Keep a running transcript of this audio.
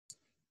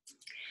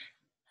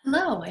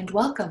Hello and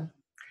welcome.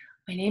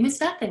 My name is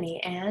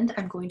Bethany and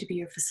I'm going to be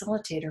your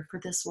facilitator for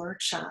this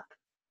workshop.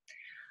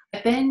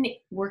 I've been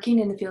working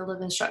in the field of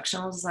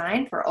instructional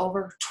design for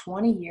over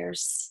 20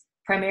 years,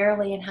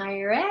 primarily in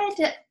higher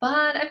ed,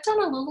 but I've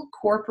done a little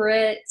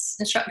corporate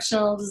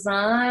instructional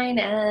design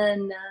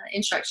and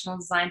instructional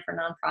design for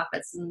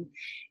nonprofits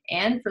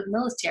and for the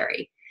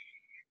military.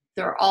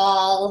 They're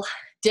all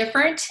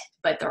different,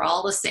 but they're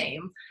all the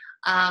same,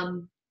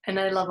 and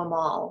I love them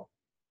all.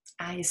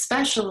 I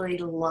especially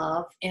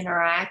love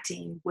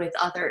interacting with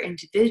other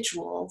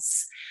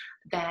individuals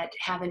that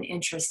have an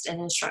interest in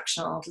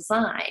instructional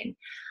design.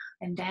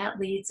 And that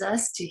leads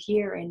us to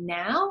here and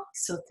now.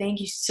 So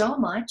thank you so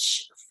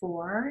much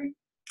for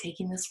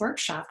taking this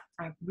workshop.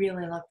 I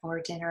really look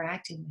forward to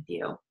interacting with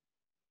you.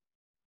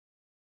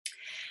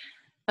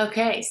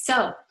 Okay,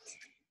 so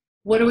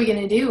what are we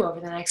going to do over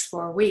the next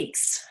 4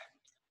 weeks?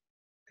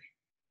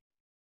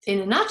 In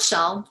a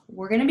nutshell,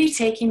 we're going to be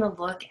taking a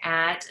look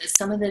at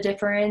some of the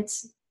different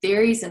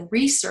theories and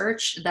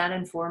research that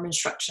inform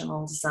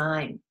instructional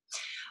design.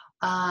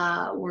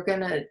 We're going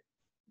to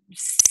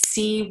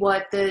see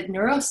what the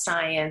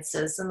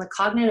neurosciences and the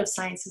cognitive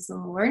sciences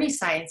and the learning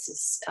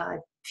sciences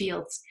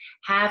fields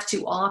have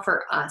to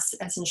offer us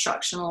as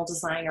instructional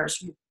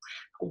designers.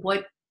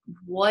 What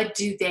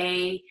do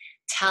they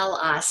tell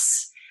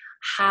us?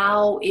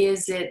 How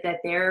is it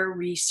that their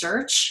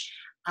research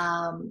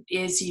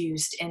is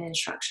used in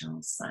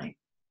instructional design?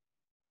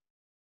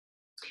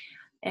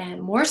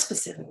 And more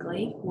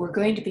specifically, we're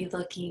going to be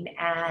looking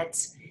at,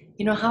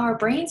 how our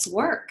brains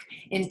work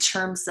in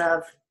terms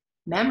of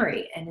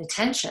memory and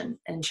attention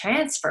and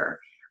transfer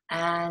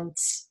and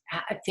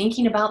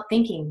thinking about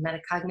thinking,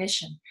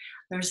 metacognition.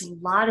 There's a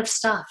lot of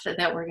stuff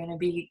that we're going to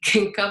be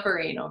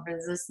covering over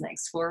this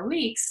next 4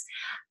 weeks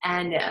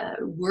and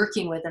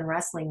working with and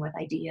wrestling with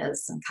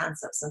ideas and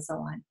concepts and so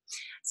on.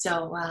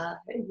 So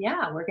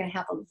yeah, we're going to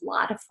have a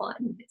lot of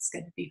fun. It's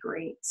going to be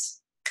great.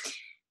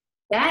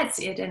 That's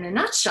it in a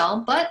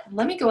nutshell, but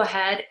let me go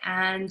ahead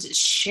and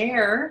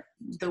share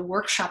the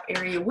workshop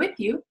area with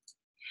you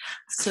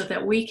so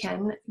that we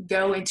can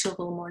go into a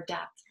little more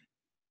depth.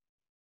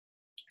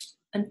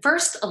 And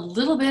first, a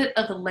little bit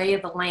of the lay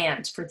of the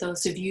land for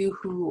those of you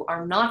who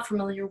are not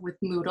familiar with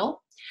Moodle.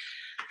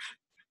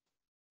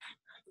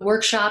 The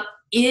workshop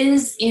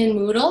is in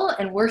Moodle,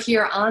 and we're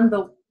here on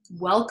the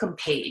welcome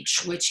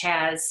page, which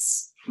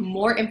has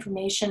more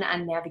information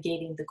on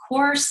navigating the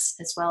course,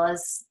 as well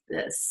as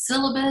the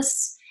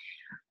syllabus,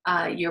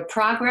 your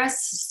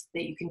progress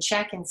that you can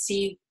check and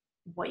see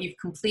what you've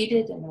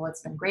completed and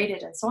what's been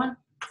graded and so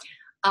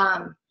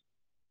on.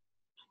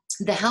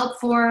 The help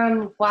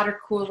forum, water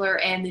cooler,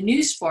 and the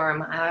news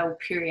forum, I will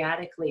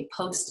periodically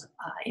post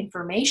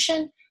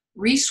information,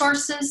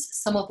 resources,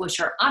 some of which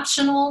are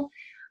optional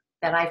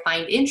that I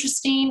find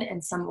interesting,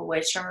 and some of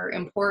which are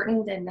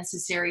important and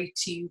necessary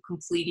to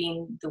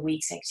completing the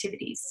week's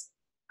activities.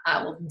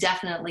 I will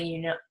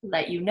definitely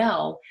let you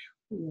know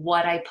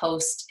what I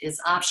post is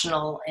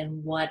optional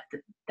and what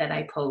that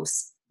I'm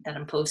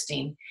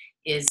posting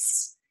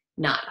is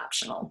not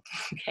optional.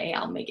 Okay,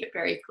 I'll make it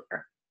very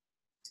clear.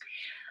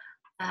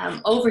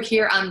 Over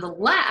here on the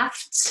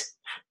left,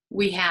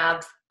 we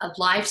have a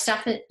live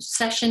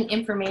session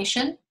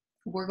information.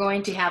 We're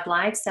going to have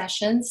live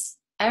sessions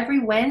every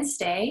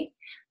Wednesday.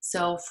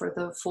 So for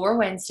the 4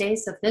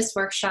 Wednesdays of this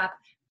workshop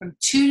from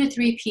 2 to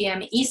 3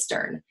 p.m.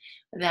 Eastern,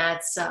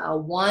 that's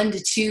 1 to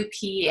 2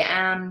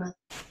 p.m.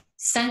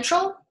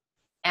 Central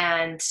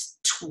and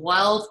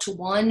 12 to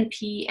 1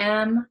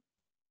 p.m.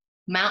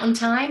 Mountain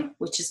Time,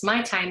 which is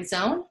my time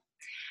zone.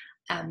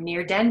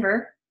 Near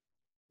Denver.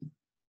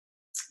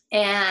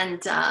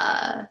 And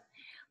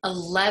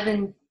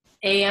 11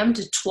 a.m.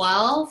 to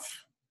 12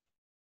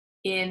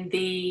 in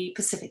the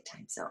Pacific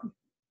time zone.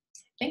 I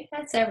think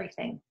that's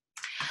everything.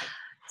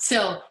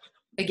 So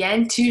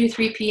again, 2 to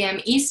 3 p.m.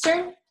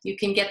 Eastern, you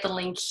can get the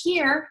link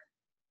here,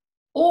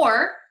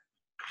 or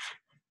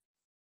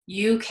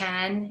you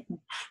can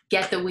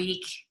get the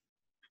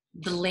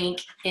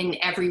link in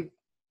every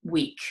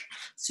week.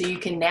 So you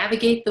can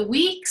navigate the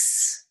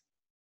weeks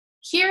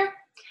here,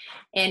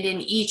 and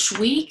in each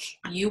week,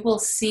 you will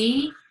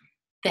see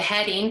the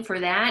heading for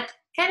that,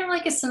 kind of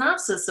like a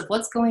synopsis of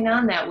what's going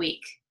on that week.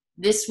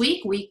 This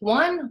week, week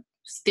 1,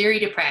 theory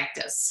to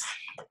practice.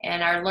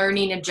 And our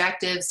learning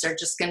objectives are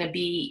just going to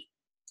be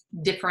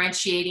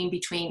differentiating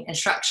between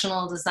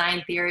instructional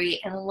design theory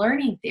and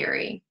learning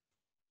theory.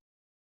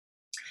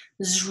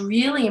 This is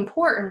really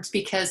important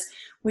because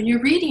when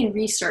you're reading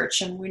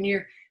research and when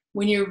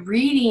you're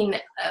reading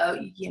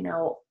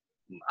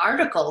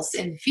articles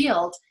in the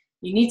field,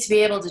 you need to be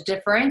able to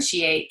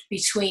differentiate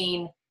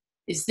between,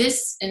 is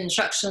this an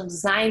instructional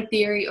design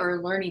theory or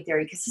a learning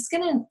theory? Because it's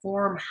going to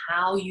inform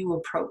how you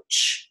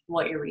approach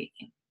what you're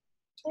reading.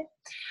 Okay?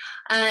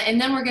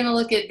 And then we're going to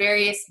look at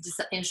various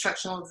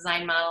instructional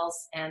design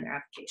models and their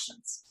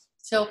applications.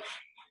 So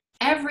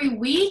every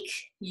week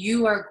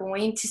you are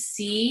going to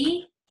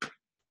see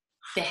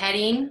the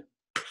heading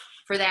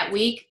for that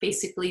week,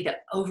 basically the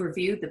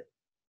overview, the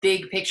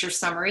big picture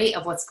summary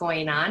of what's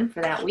going on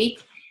for that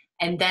week.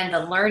 and then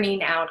the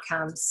learning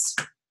outcomes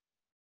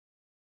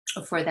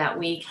for that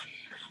week.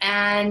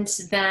 And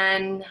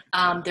then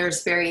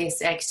there's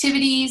various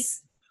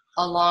activities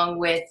along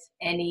with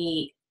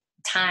any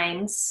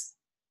times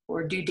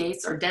or due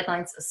dates or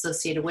deadlines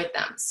associated with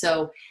them.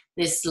 So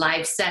this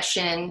live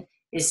session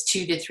is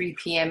 2 to 3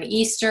 p.m.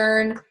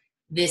 Eastern.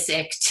 This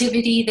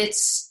activity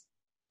that's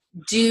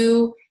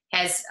due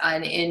has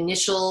an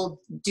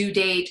initial due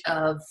date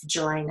of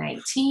July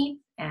 19th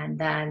and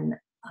then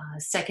a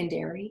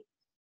secondary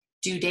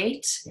due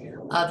date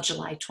of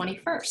July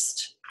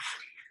 21st.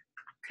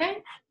 Okay,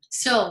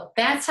 so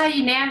that's how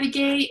you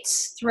navigate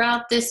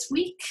throughout this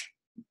week,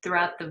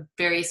 throughout the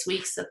various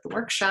weeks of the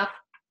workshop.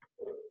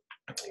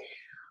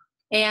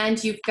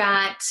 And you've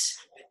got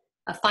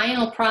a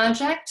final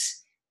project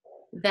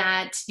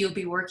that you'll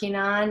be working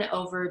on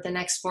over the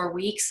next 4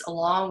 weeks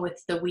along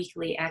with the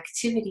weekly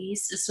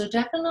activities. So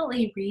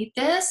definitely read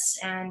this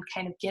and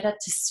kind of get up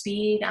to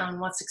speed on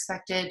what's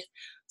expected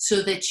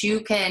so that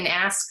you can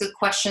ask the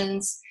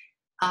questions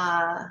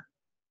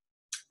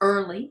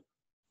early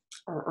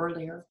or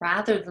earlier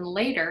rather than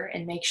later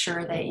and make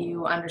sure that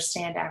you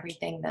understand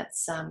everything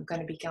that's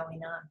going to be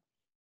going on.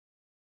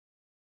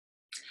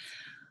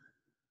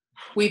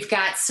 We've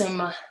got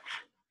some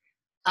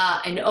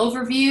an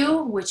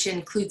overview, which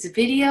includes a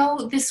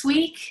video this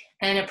week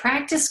and a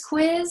practice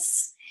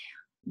quiz.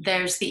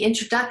 There's the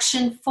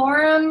introduction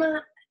forum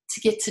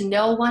to get to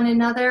know one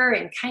another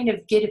and kind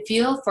of get a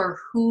feel for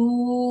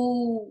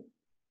who's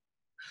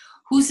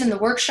in the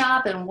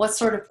workshop and what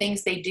sort of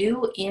things they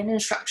do in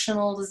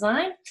instructional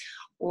design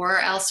or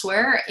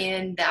elsewhere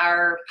in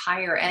our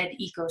higher ed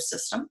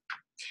ecosystem.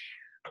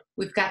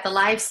 We've got the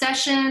live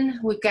session,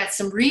 we've got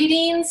some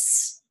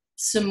readings,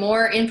 some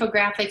more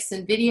infographics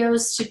and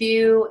videos to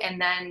view, and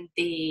then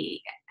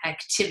the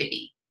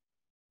activity.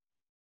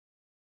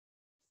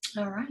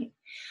 All right,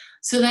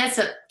 so that's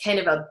a kind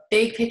of a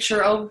big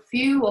picture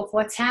overview of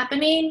what's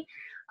happening,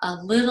 a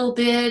little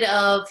bit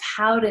of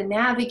how to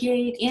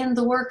navigate in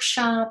the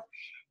workshop,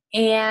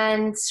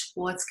 and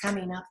what's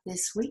coming up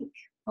this week,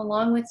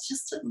 along with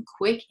just a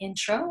quick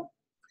intro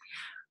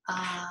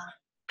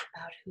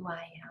about who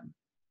I am.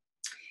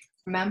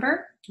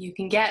 Remember, you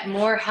can get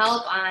more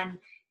help on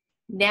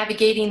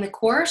navigating the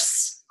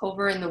course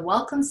over in the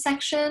welcome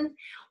section,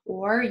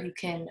 or you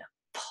can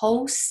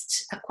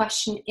post a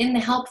question in the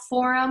help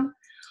forum.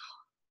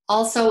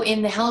 Also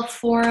in the help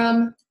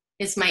forum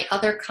is my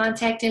other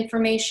contact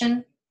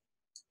information,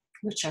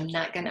 which I'm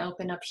not going to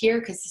open up here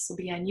because this will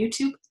be on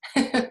YouTube.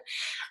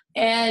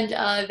 And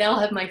they'll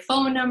have my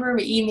phone number,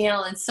 my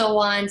email, and so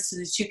on, so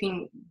that you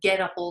can get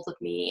a hold of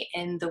me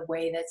in the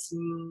way that's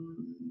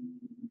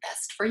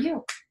best for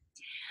you.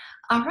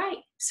 All right,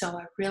 so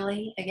I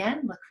really,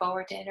 again, look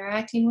forward to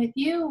interacting with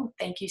you.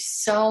 Thank you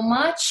so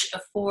much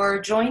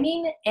for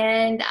joining,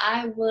 and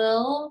I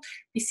will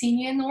be seeing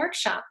you in the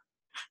workshop.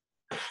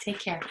 Take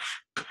care.